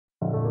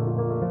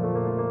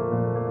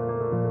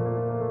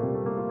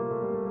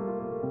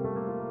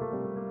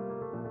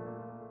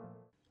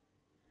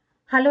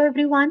Hello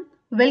everyone,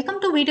 welcome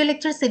to video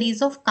lecture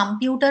series of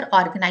Computer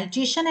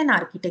Organization and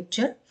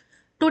Architecture.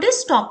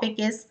 Today's topic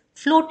is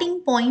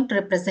floating point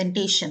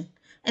representation.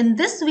 In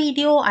this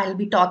video, I'll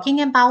be talking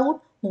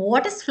about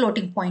what is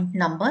floating point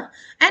number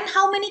and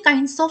how many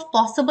kinds of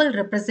possible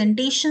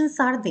representations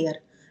are there.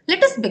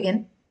 Let us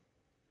begin.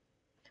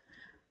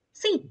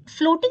 See,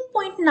 floating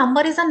point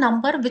number is a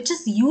number which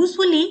is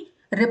usually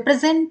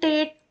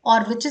represented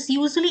or which is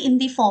usually in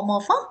the form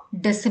of a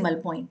decimal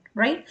point,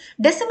 right?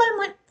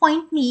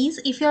 Point means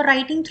if you're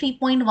writing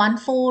 3.14,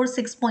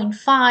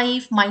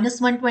 6.5, minus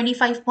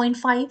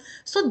 125.5.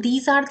 So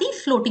these are the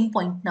floating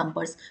point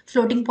numbers.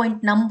 Floating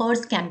point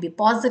numbers can be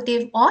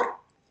positive or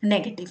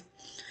negative.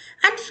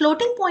 And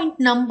floating point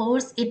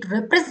numbers, it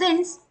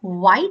represents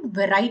wide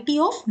variety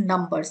of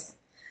numbers.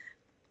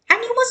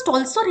 And you must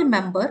also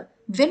remember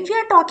when we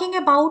are talking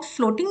about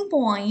floating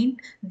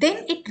point,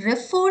 then it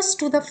refers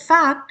to the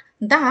fact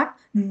that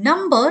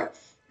number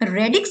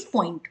radix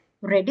point.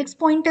 Radix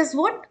point is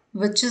what?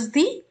 Which is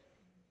the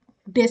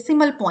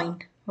decimal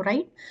point,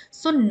 right?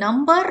 So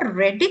number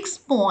radix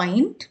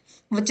point,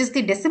 which is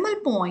the decimal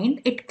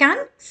point, it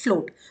can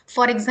float.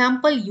 For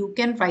example, you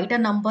can write a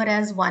number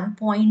as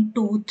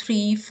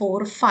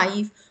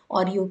 1.2345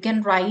 or you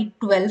can write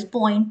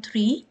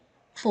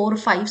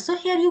 12.345. So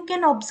here you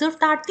can observe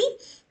that the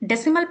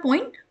decimal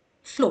point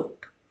float.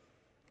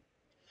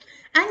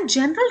 And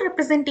general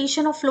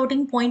representation of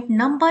floating point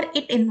number,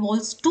 it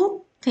involves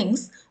two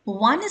things.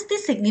 One is the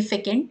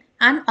significand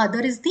and other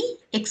is the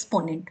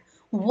exponent.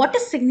 What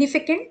is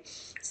significant?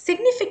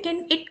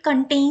 Significant, it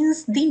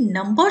contains the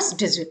numbers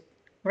digit,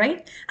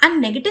 right?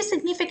 And negative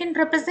significant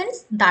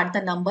represents that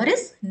the number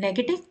is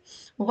negative,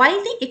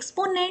 while the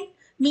exponent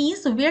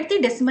means where the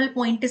decimal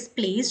point is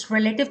placed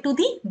relative to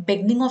the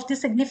beginning of the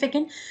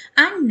significand.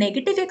 And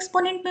negative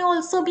exponent may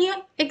also be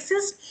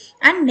exist,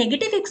 and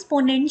negative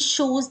exponent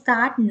shows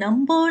that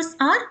numbers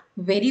are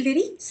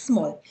very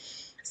small.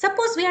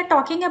 Suppose we are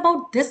talking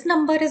about this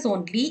number is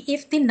only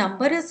if the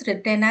number is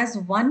written as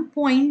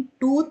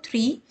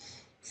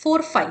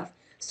 1.2345.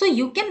 So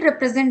you can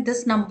represent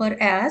this number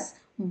as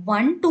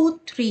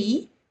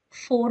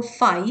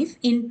 12345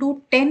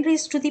 into 10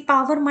 raised to the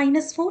power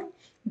minus 4.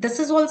 This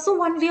is also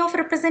one way of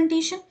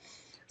representation.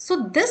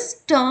 So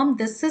this term,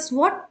 this is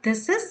what?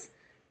 This is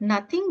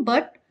nothing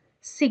but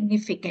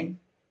significant,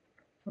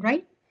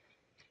 right?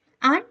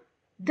 And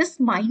this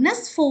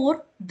minus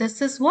 4,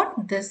 this is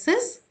what? This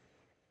is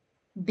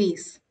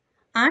base.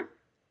 And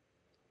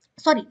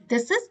sorry,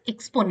 this is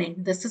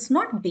exponent. This is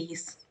not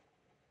base.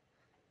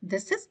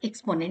 This is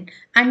exponent.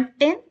 And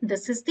 10,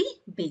 this is the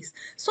base.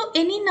 So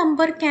any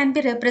number can be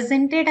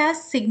represented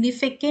as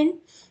significant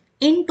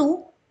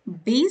into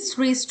base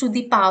raised to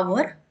the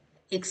power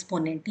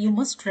exponent. You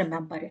must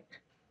remember it.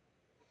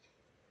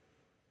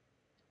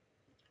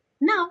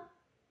 Now,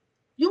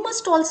 you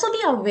must also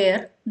be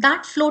aware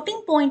that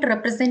floating point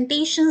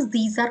representations,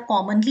 these are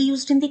commonly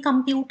used in the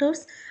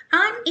computers,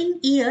 and in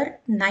year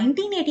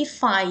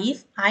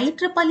 1985,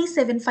 IEEE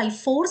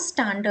 754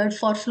 standard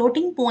for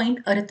floating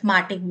point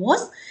arithmetic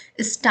was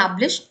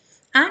established,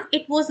 and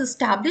it was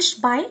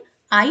established by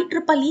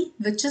IEEE,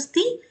 which is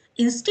the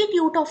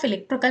Institute of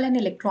Electrical and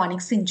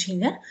Electronics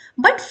Engineer.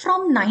 But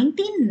from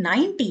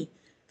 1990,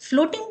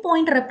 floating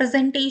point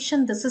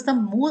representation, this is the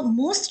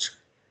most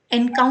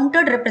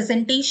encountered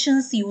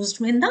representations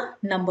used in the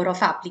number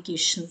of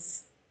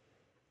applications.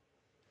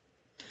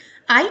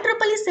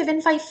 IEEE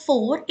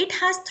 754, it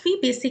has three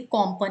basic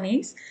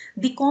components.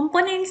 The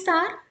components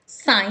are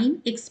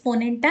sign,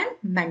 exponent and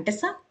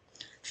mantissa.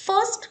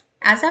 First,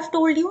 as I've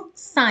told you,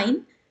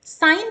 sign.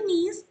 Sign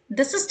means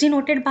this is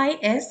denoted by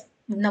S.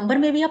 Number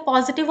may be a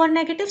positive or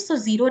negative. So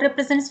 0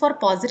 represents for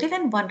positive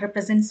and 1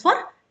 represents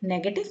for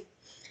negative.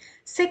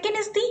 Second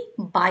is the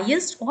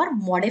biased or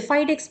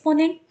modified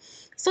exponent.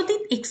 So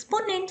the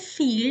exponent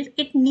field,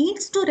 it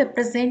needs to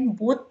represent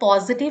both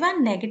positive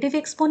and negative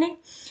exponent.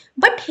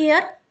 But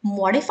here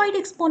modified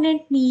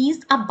exponent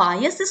means a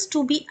bias is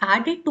to be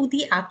added to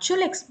the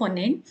actual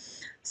exponent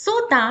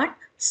so that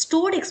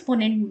stored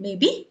exponent may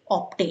be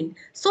obtained.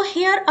 So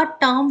here a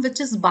term which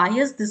is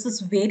bias, this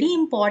is very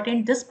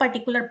important. This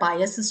particular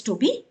bias is to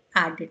be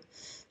added.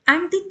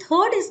 And the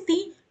third is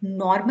the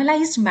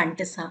normalized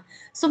mantissa.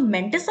 So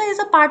mantissa is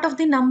a part of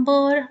the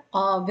number.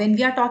 When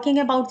we are talking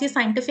about the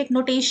scientific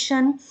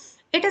notation,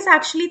 it is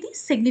actually the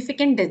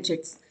significant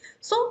digits.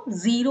 So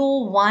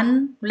 0,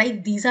 1,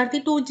 like these are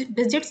the two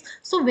digits.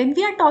 So when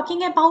we are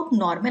talking about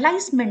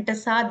normalized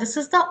mantissa, this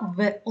is the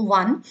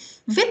one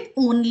with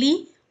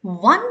only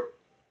 1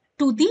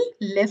 to the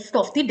left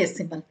of the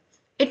decimal.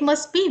 It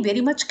must be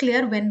very much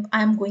clear when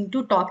I am going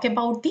to talk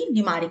about the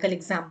numerical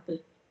example.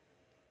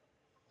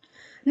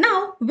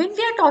 Now, when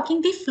we are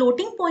talking the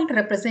floating point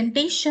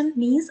representation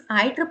means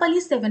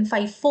IEEE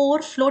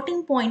 754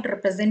 floating point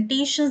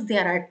representations,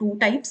 there are two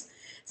types,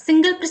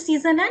 single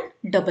precision and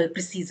double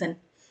precision.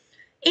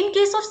 In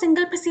case of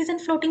single precision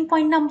floating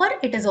point number,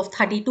 it is of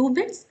 32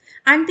 bits,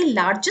 and the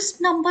largest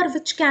number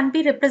which can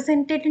be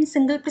represented in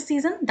single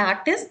precision,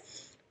 that is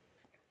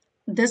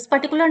this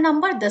particular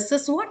number, this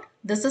is what?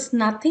 This is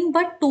nothing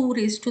but 2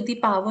 raised to the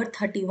power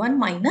 31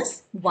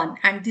 minus 1,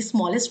 and the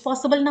smallest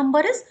possible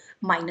number is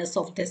minus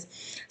of this.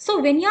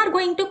 So when you are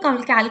going to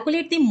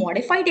calculate the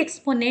modified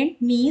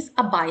exponent, means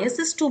a bias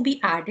is to be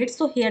added.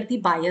 So here the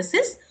bias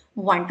is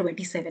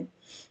 127.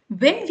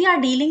 When we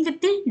are dealing with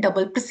the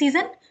double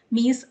precision,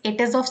 means it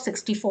is of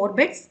 64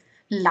 bits.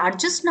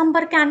 Largest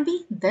number can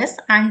be this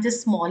and the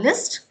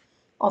smallest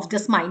of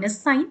this minus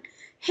sign.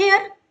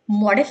 Here,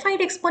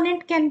 modified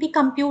exponent can be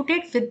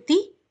computed with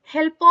the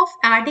help of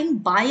adding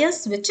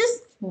bias, which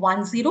is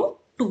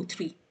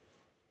 1023.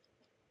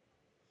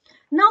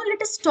 Now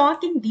let us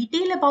talk in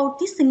detail about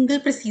the single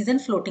precision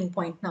floating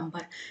point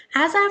number.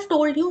 As I have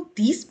told you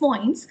these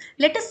points,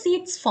 let us see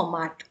its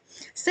format.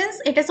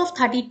 Since it is of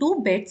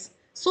 32 bits,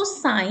 so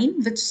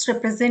sign, which is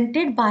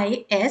represented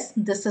by S,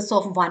 this is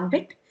of 1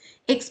 bit.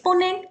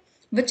 Exponent,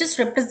 which is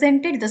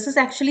represented, this is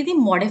actually the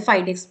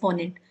modified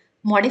exponent.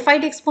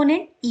 Modified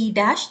exponent E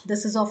dash,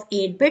 this is of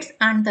 8 bits,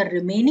 and the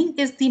remaining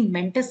is the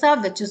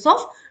Mantissa, which is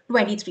of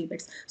 23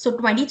 bits. So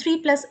 23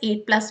 plus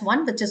 8 plus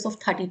 1, which is of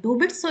 32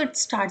 bits. So it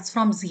starts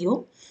from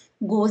 0,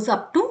 goes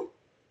up to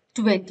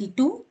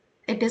 22.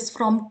 It is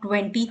from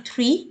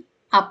 23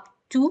 up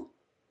to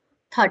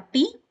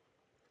 30,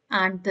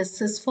 and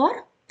this is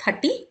for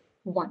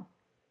 31,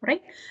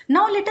 right?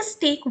 Now let us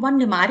take one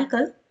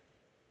numerical.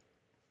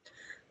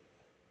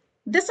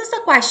 This is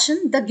a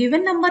question. The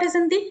given number is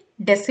in the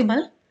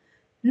decimal.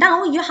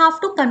 Now you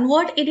have to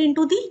convert it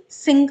into the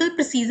single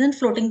precision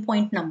floating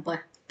point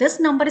number. This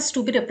number is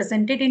to be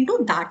represented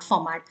into that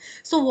format.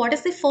 So what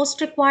is the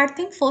first required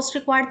thing? First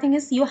required thing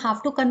is you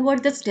have to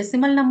convert this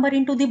decimal number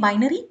into the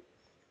binary.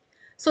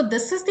 So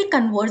this is the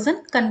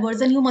conversion.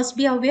 Conversion you must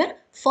be aware.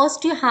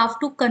 First you have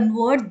to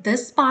convert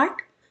this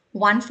part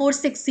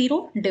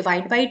 1460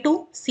 divide by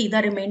 2. See the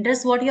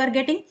remainders what you are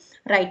getting.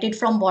 Write it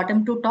from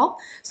bottom to top.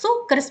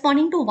 So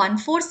corresponding to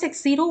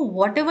 1460,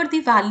 whatever the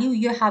value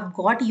you have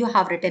got, you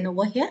have written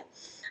over here.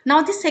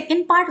 Now the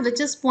second part, which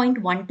is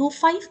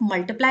 0.125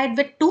 multiplied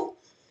with 2.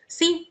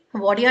 See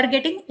what you are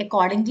getting.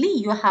 Accordingly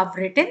you have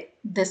written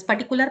this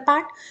particular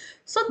part.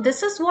 So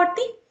this is what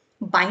the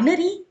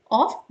binary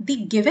of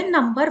the given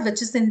number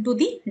which is into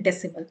the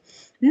decimal.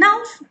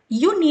 Now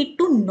you need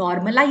to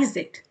normalize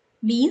it,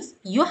 means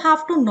you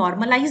have to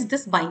normalize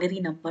this binary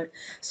number.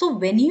 So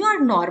when you are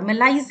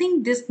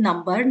normalizing this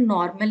number,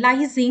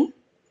 normalizing,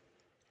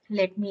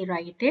 let me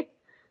write it,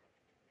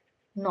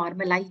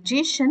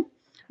 normalization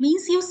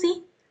means you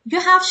see you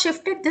have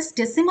shifted this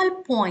decimal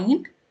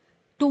point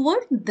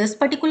toward this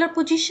particular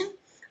position.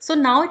 So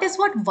now it is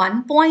what,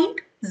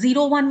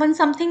 1.011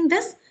 something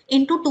this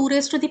into 2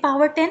 raised to the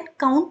power 10.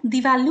 Count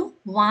the value,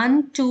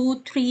 1,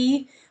 2,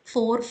 3,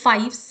 4,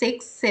 5,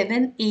 6,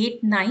 7,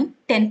 8, 9,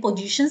 10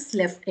 positions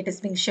left. It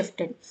is being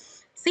shifted.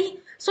 See,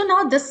 so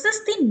now this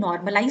is the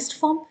normalized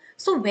form.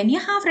 So when you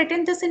have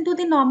written this into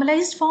the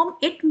normalized form,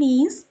 it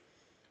means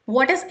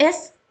what is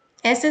S?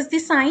 S is the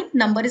sign,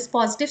 number is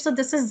positive, so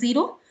this is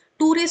 0.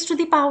 2 raised to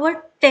the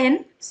power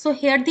 10. So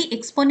here the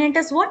exponent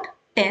is what?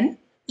 10.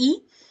 E.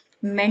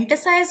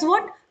 Mantissa is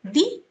what?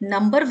 The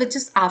number which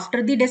is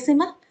after the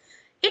decimal.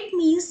 It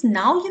means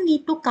now you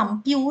need to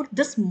compute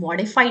this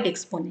modified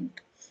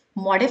exponent.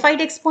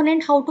 Modified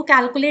exponent, how to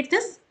calculate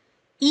this?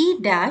 E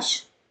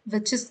dash,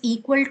 which is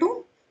equal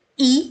to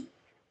E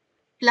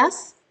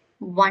plus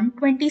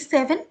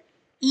 127.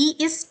 E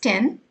is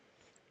 10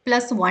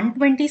 plus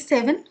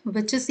 127,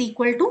 which is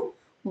equal to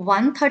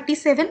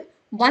 137.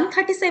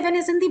 137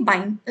 is in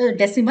the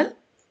decimal.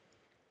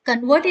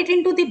 Convert it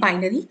into the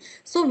binary.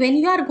 So when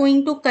you are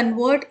going to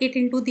convert it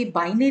into the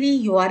binary,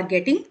 you are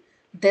getting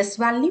this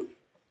value,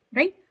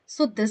 right?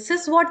 So this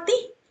is what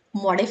the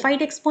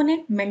modified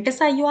exponent,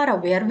 Mantissa, you are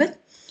aware with.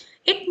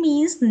 It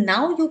means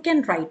now you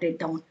can write it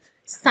down.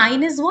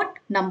 Sign is what?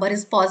 Number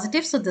is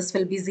positive, so this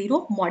will be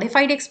 0.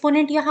 Modified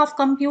exponent you have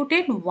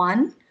computed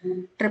 1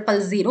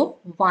 triple 0,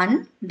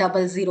 1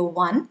 double 0,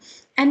 1.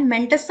 And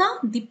Mantissa,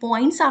 the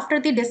points after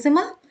the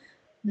decimal,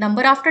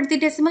 number after the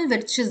decimal,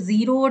 which is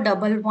 0,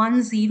 double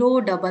 1,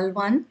 0, double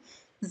 1,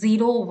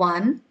 0,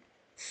 1,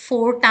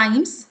 4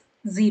 times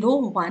 0,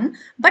 1.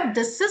 But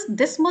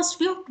this must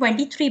be of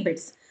 23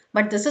 bits.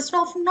 But this is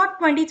not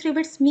 23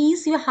 bits,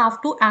 means you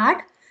have to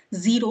add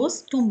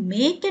zeros to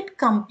make it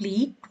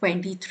complete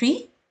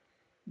 23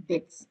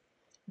 bits.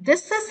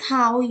 This is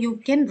how you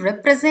can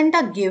represent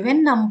a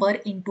given number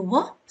into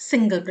a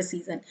single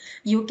precision.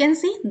 You can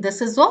see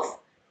this is of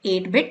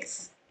 8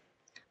 bits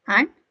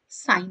and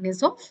sign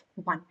is of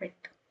 1 bit.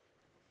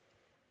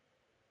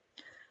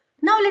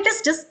 Now let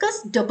us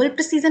discuss double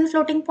precision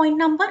floating point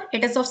number.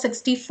 It is of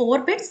 64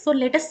 bits. So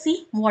let us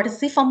see what is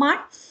the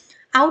format.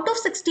 Out of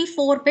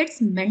 64 bits,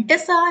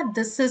 Mantissa,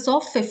 this is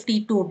of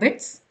 52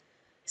 bits,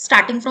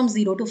 starting from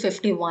 0 to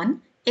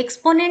 51.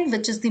 Exponent,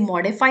 which is the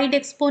modified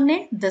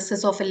exponent, this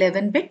is of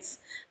 11 bits.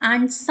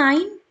 And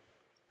sign,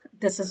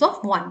 this is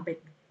of 1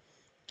 bit.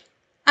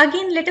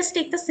 Again, let us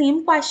take the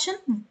same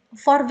question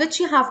for which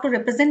you have to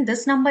represent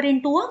this number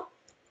into a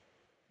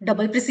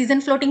Double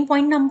precision floating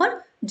point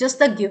number, just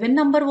the given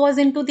number was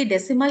into the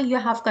decimal, you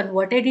have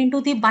converted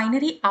into the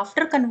binary.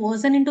 After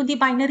conversion into the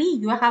binary,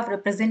 you have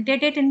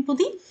represented it into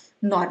the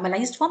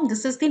normalized form.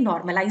 This is the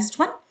normalized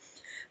one.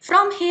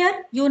 From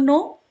here, you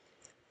know,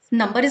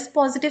 number is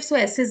positive, so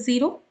S is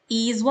 0.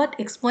 E is what?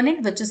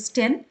 Exponent, which is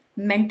 10.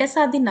 Mantissa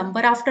are the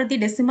number after the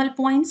decimal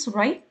points,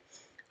 right?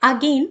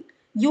 Again,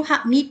 you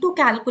need to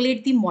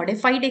calculate the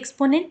modified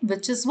exponent,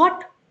 which is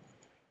what?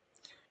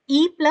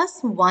 E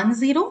plus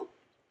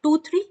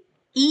 1023.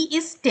 E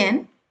is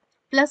 10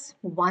 plus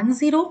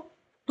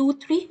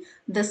 1023.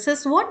 This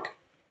is what?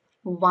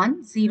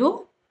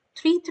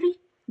 1033.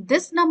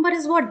 This number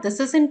is what? This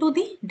is into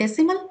the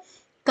decimal.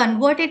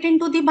 Convert it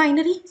into the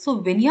binary. So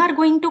when you are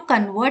going to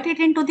convert it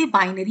into the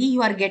binary,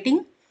 you are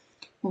getting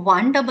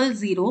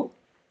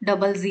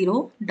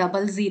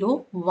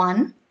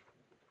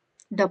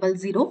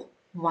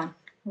 10000001001,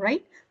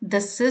 right?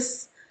 This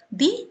is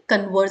the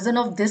conversion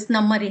of this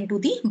number into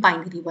the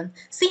binary one.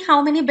 See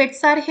how many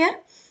bits are here?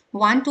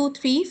 1 2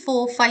 3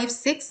 4 5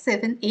 6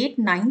 7 8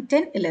 9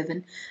 10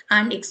 11,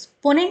 and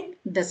exponent,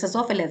 this is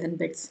of 11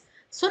 bits.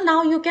 So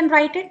now you can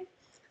write it.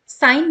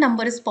 Sign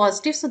number is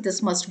positive, so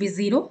this must be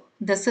 0.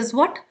 This is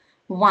what?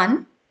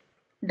 1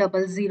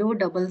 double zero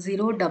double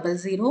zero double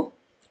zero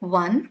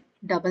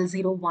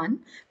 1001.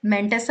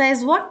 Mantissa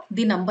is what?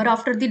 The number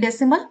after the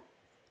decimal,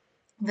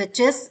 which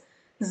is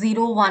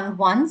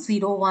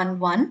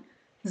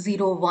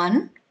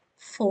 011011001,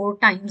 4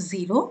 times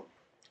 0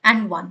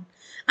 and 1.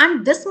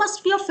 And this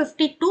must be of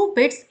 52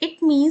 bits.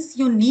 It means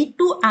you need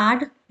to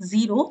add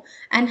 0.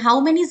 And how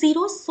many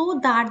zeros? So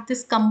that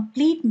this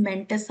complete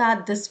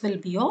Mantissa, this will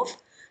be of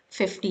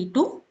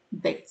 52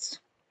 bits,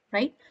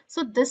 right?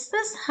 So this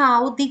is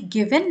how the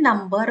given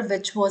number,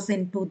 which was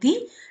into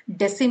the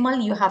decimal,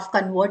 you have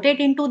converted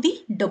into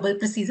the double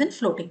precision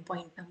floating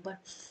point number.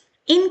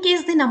 In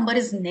case the number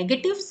is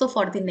negative, so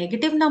for the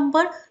negative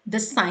number, the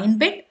sign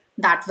bit,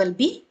 that will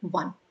be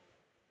 1.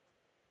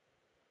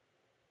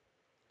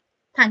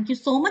 Thank you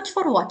so much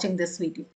for watching this video.